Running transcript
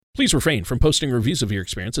Please refrain from posting reviews of your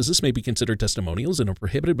experience, as this may be considered testimonials and are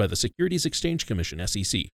prohibited by the Securities Exchange Commission,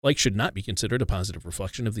 SEC. Likes should not be considered a positive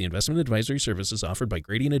reflection of the investment advisory services offered by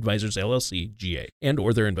Gradient Advisors, LLC, GA, and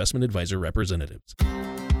or their investment advisor representatives.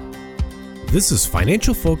 This is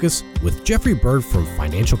Financial Focus with Jeffrey Bird from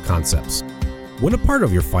Financial Concepts. When a part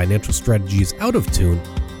of your financial strategy is out of tune,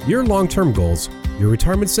 your long-term goals, your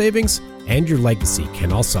retirement savings, and your legacy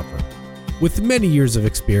can all suffer. With many years of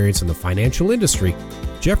experience in the financial industry,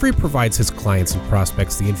 Jeffrey provides his clients and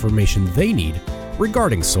prospects the information they need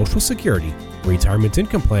regarding Social Security, retirement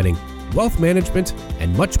income planning, wealth management,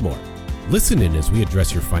 and much more. Listen in as we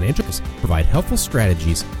address your financial goals, provide helpful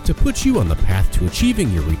strategies to put you on the path to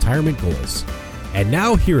achieving your retirement goals. And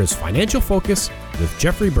now here is Financial Focus with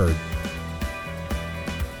Jeffrey Bird.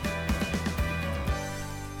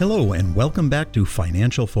 Hello and welcome back to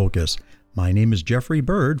Financial Focus. My name is Jeffrey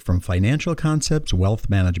Bird from Financial Concepts Wealth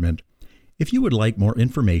Management. If you would like more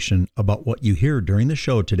information about what you hear during the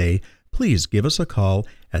show today, please give us a call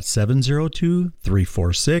at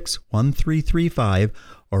 702-346-1335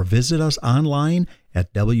 or visit us online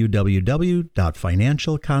at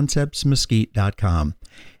www.financialconceptsmesquite.com.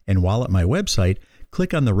 And while at my website,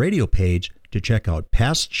 click on the radio page to check out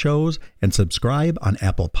past shows and subscribe on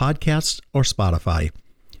Apple Podcasts or Spotify.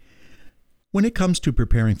 When it comes to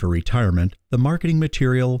preparing for retirement, the marketing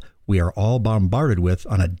material we are all bombarded with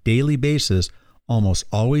on a daily basis almost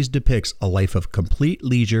always depicts a life of complete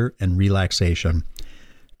leisure and relaxation.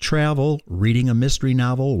 Travel, reading a mystery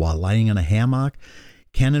novel while lying in a hammock,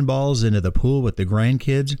 cannonballs into the pool with the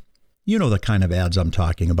grandkids. You know the kind of ads I'm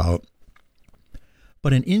talking about.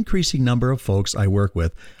 But an increasing number of folks I work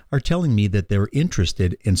with are telling me that they're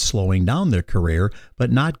interested in slowing down their career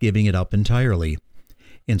but not giving it up entirely.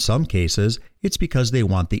 In some cases, it's because they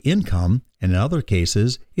want the income, and in other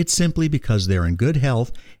cases, it's simply because they're in good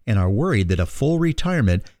health and are worried that a full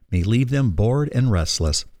retirement may leave them bored and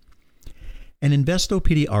restless. An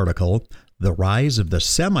Investopedia article, The Rise of the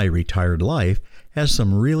Semi-Retired Life, has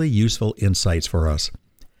some really useful insights for us.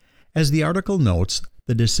 As the article notes,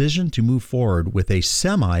 the decision to move forward with a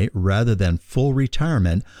semi rather than full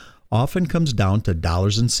retirement often comes down to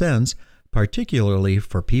dollars and cents, particularly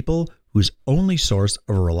for people whose only source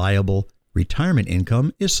of reliable retirement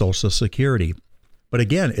income is Social Security. But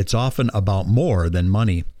again, it's often about more than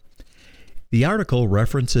money. The article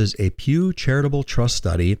references a Pew Charitable Trust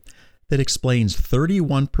study that explains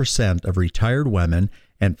 31% of retired women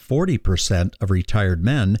and 40% of retired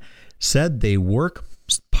men said they work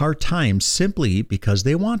part-time simply because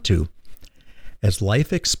they want to. As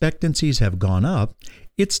life expectancies have gone up,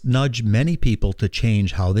 it's nudged many people to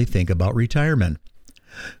change how they think about retirement.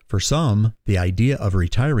 For some, the idea of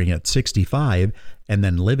retiring at 65 and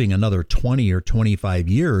then living another 20 or 25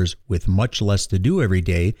 years with much less to do every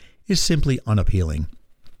day is simply unappealing.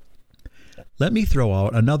 Let me throw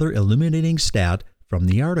out another illuminating stat from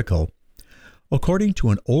the article. According to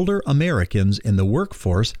an Older Americans in the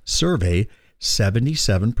Workforce survey,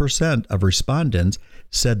 77% of respondents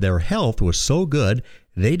said their health was so good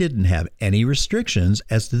they didn't have any restrictions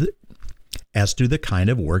as to the kind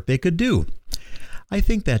of work they could do. I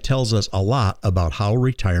think that tells us a lot about how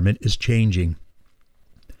retirement is changing.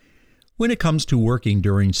 When it comes to working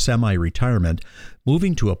during semi-retirement,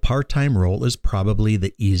 moving to a part-time role is probably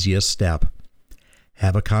the easiest step.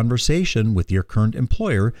 Have a conversation with your current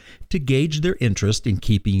employer to gauge their interest in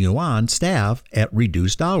keeping you on staff at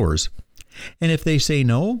reduced hours. And if they say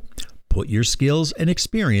no, put your skills and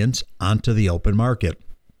experience onto the open market.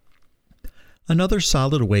 Another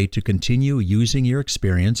solid way to continue using your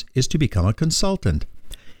experience is to become a consultant.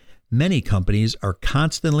 Many companies are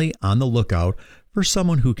constantly on the lookout for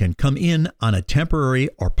someone who can come in on a temporary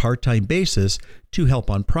or part-time basis to help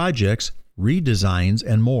on projects, redesigns,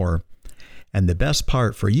 and more. And the best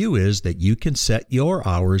part for you is that you can set your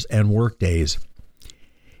hours and work days.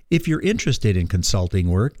 If you're interested in consulting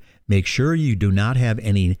work, make sure you do not have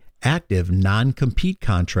any active non-compete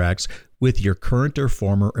contracts with your current or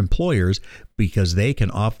former employers, because they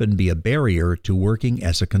can often be a barrier to working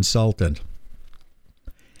as a consultant.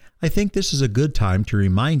 I think this is a good time to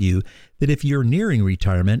remind you that if you're nearing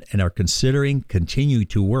retirement and are considering continuing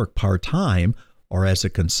to work part-time or as a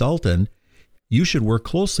consultant, you should work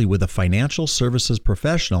closely with a financial services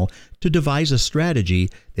professional to devise a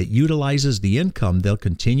strategy that utilizes the income they'll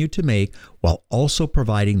continue to make while also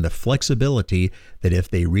providing the flexibility that if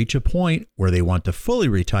they reach a point where they want to fully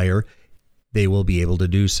retire, they will be able to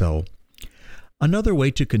do so. Another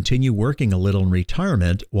way to continue working a little in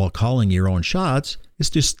retirement while calling your own shots is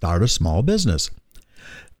to start a small business.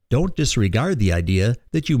 Don't disregard the idea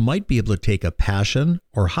that you might be able to take a passion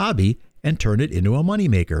or hobby and turn it into a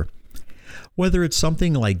moneymaker. Whether it's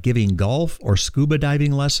something like giving golf or scuba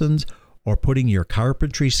diving lessons or putting your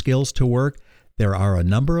carpentry skills to work, there are a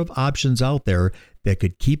number of options out there that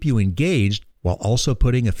could keep you engaged while also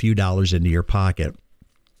putting a few dollars into your pocket.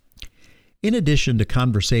 In addition to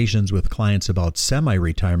conversations with clients about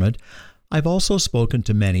semi-retirement, I've also spoken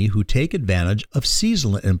to many who take advantage of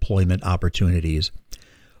seasonal employment opportunities.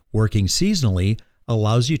 Working seasonally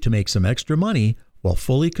allows you to make some extra money while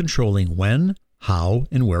fully controlling when, how,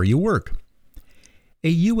 and where you work. A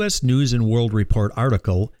U.S. News & World Report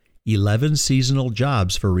article, 11 Seasonal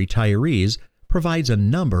Jobs for Retirees, provides a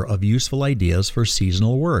number of useful ideas for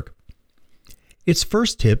seasonal work. Its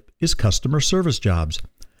first tip is customer service jobs.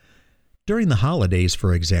 During the holidays,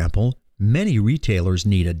 for example, many retailers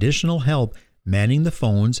need additional help manning the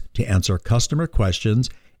phones to answer customer questions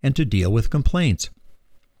and to deal with complaints.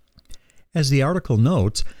 As the article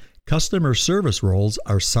notes, customer service roles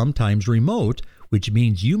are sometimes remote, which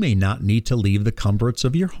means you may not need to leave the comforts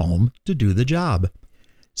of your home to do the job.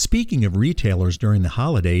 Speaking of retailers during the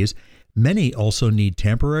holidays, many also need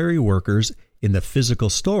temporary workers in the physical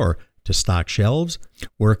store to stock shelves,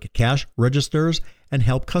 work cash registers, and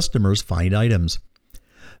help customers find items.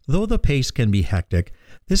 Though the pace can be hectic,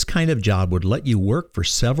 this kind of job would let you work for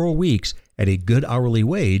several weeks at a good hourly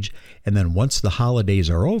wage, and then once the holidays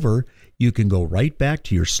are over, you can go right back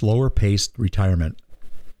to your slower-paced retirement.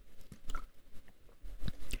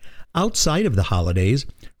 Outside of the holidays,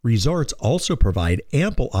 resorts also provide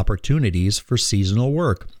ample opportunities for seasonal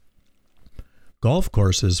work. Golf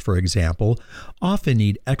courses, for example, often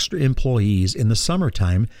need extra employees in the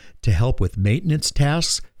summertime to help with maintenance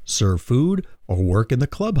tasks, serve food, or work in the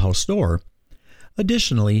clubhouse store.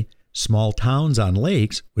 Additionally, small towns on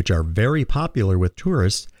lakes, which are very popular with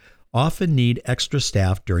tourists, often need extra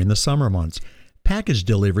staff during the summer months. Package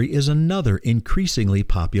delivery is another increasingly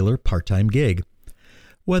popular part-time gig.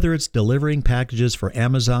 Whether it's delivering packages for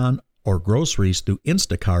Amazon or groceries through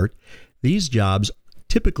Instacart, these jobs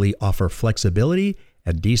typically offer flexibility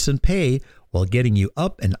and decent pay while getting you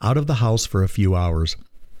up and out of the house for a few hours.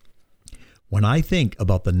 When I think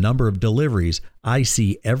about the number of deliveries I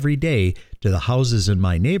see every day to the houses in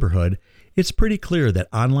my neighborhood, it's pretty clear that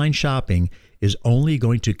online shopping is only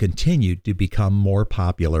going to continue to become more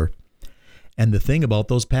popular. And the thing about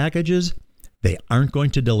those packages, they aren't going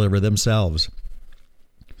to deliver themselves.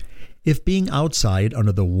 If being outside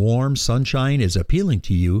under the warm sunshine is appealing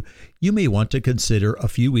to you, you may want to consider a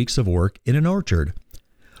few weeks of work in an orchard.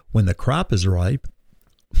 When the crop is ripe,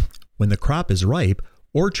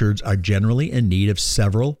 orchards are generally in need of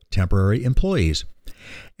several temporary employees.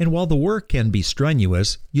 And while the work can be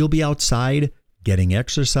strenuous, you'll be outside, getting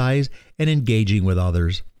exercise, and engaging with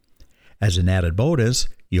others. As an added bonus,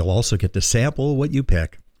 you'll also get to sample what you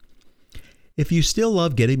pick. If you still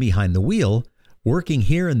love getting behind the wheel, working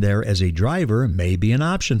here and there as a driver may be an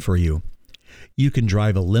option for you. You can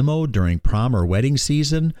drive a limo during prom or wedding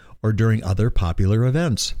season or during other popular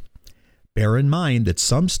events. Bear in mind that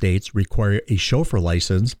some states require a chauffeur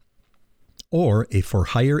license or a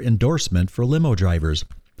for-hire endorsement for limo drivers.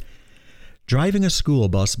 Driving a school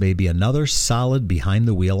bus may be another solid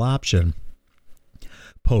behind-the-wheel option.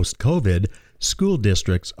 Post-COVID, school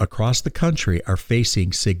districts across the country are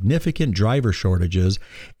facing significant driver shortages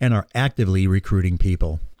and are actively recruiting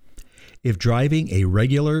people. If driving a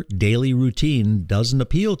regular daily routine doesn't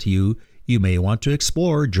appeal to you, you may want to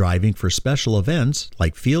explore driving for special events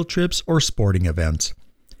like field trips or sporting events.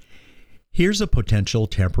 Here's a potential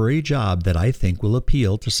temporary job that I think will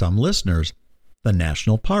appeal to some listeners: the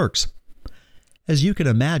national parks. As you can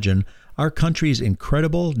imagine, our country's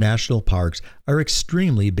incredible national parks are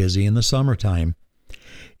extremely busy in the summertime.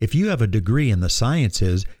 If you have a degree in the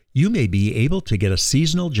sciences, you may be able to get a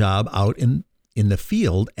seasonal job out in the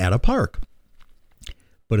field at a park.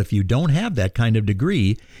 But if you don't have that kind of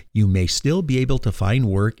degree, you may still be able to find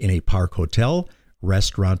work in a park hotel,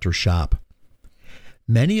 restaurant, or shop.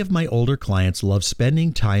 Many of my older clients love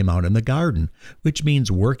spending time out in the garden, which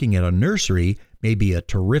means working at a nursery may be a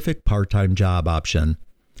terrific part-time job option.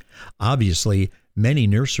 Obviously, many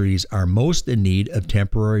nurseries are most in need of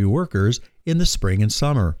temporary workers in the spring and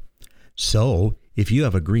summer. So, if you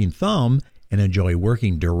have a green thumb and enjoy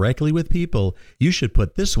working directly with people, you should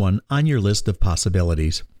put this one on your list of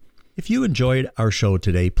possibilities. If you enjoyed our show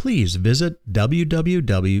today, please visit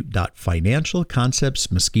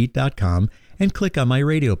www.financialconceptsmesquite.com and click on my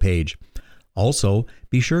radio page. Also,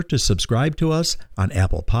 be sure to subscribe to us on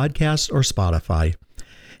Apple Podcasts or Spotify.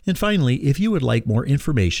 And finally, if you would like more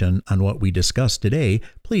information on what we discussed today,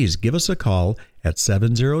 please give us a call at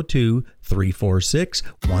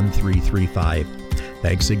 702-346-1335.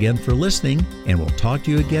 Thanks again for listening, and we'll talk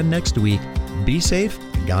to you again next week. Be safe,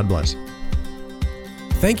 and God bless.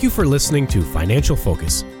 Thank you for listening to Financial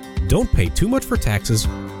Focus. Don't pay too much for taxes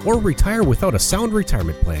or retire without a sound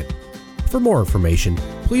retirement plan. For more information,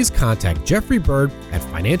 please contact Jeffrey Bird at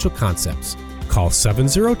Financial Concepts. Call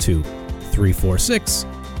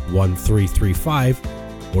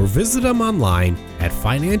 702-346-1335 or visit them online at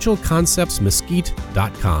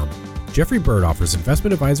financialconceptsmesquite.com. Jeffrey Bird offers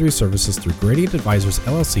investment advisory services through Gradient Advisors,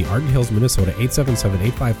 LLC, Arden Hills, Minnesota,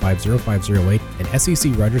 877-855-0508, and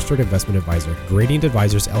SEC Registered Investment Advisor. Gradient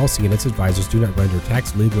Advisors, LLC, and its advisors do not render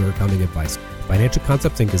tax, legal, or accounting advice. Financial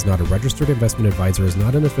Concepts, Inc. is not a registered investment advisor, is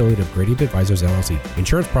not an affiliate of Gradient Advisors, LLC.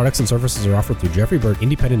 Insurance products and services are offered through Jeffrey Bird,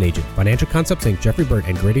 independent agent. Financial Concepts, Inc., Jeffrey Bird,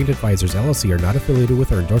 and Gradient Advisors, LLC are not affiliated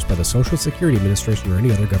with or endorsed by the Social Security Administration or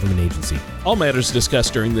any other government agency. All matters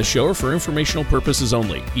discussed during this show are for informational purposes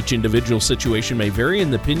only. Each individual situation may vary,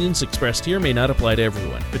 and the opinions expressed here may not apply to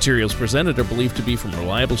everyone. Materials presented are believed to be from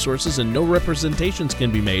reliable sources, and no representations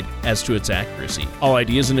can be made as to its accuracy. All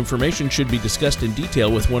ideas and information should be discussed in detail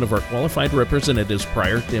with one of our qualified representatives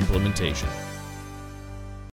prior to implementation.